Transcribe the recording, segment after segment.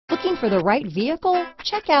Looking for the right vehicle?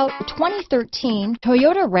 Check out the 2013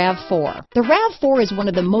 Toyota RAV4. The RAV4 is one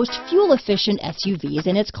of the most fuel-efficient SUVs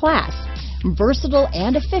in its class. Versatile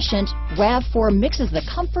and efficient, RAV4 mixes the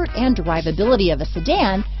comfort and drivability of a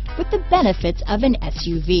sedan with the benefits of an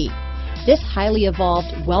SUV. This highly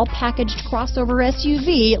evolved, well-packaged crossover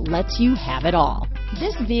SUV lets you have it all.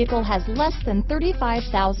 This vehicle has less than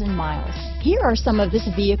 35,000 miles. Here are some of this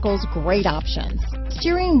vehicle's great options: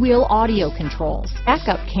 steering wheel audio controls,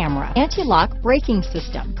 backup camera, anti-lock braking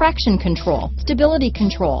system, traction control, stability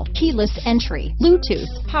control, keyless entry, Bluetooth,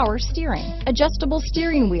 power steering, adjustable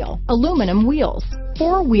steering wheel, aluminum wheels,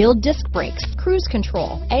 four-wheel disc brakes, cruise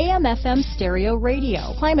control, AM/FM stereo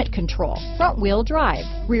radio, climate control, front-wheel drive,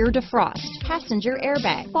 rear defrost, passenger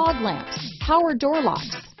airbag, fog lamps, power door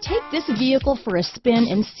locks. Take this vehicle for a spin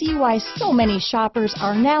and see why so many shoppers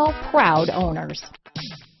are now proud owners.